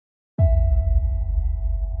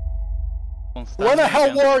Where the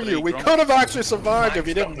hell were you? We could have actually survived if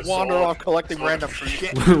you didn't wander off collecting random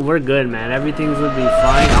shit. We're good, man. Everything's gonna be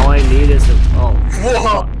fine. All I need is a... Oh.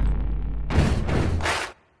 Whoa.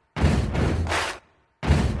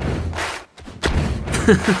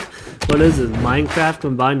 What is this? Minecraft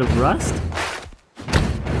combined with Rust?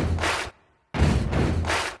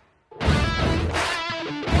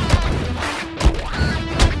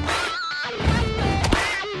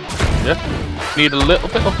 Yeah. Need a little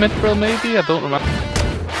bit of mithril maybe? I don't remember.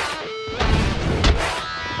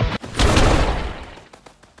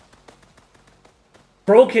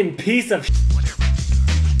 Broken piece of sh**.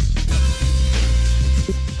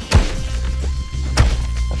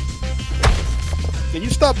 Can you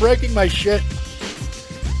stop breaking my shit?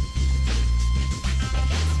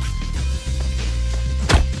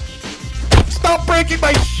 Stop breaking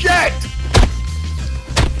my shit!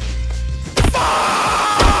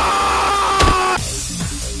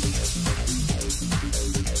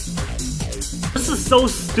 This is so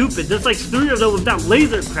stupid. There's like 3 of them with that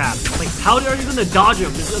laser crap. Like, how are you gonna dodge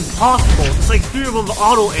them? It's impossible. It's like 3 of them with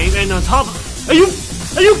auto aim, and on top of... Are you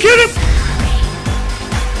kidding?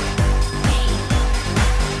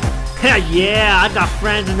 Yeah, I got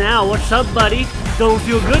friends now. What's up, buddy? Don't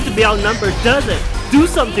feel good to be outnumbered, does it? Do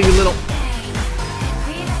something, you little...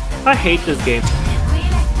 I hate this game.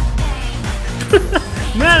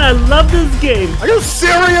 Man, I love this game. Are you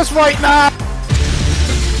serious right now?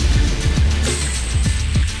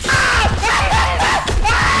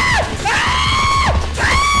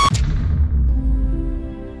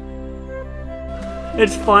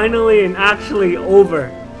 It's finally and actually over.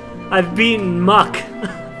 I've beaten Muck.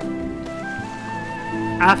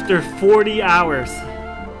 After 40 hours.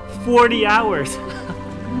 40 hours.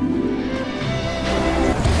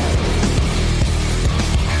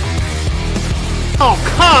 Oh,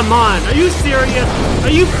 come on! Are you serious?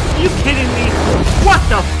 Are you kidding me? What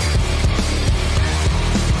the f-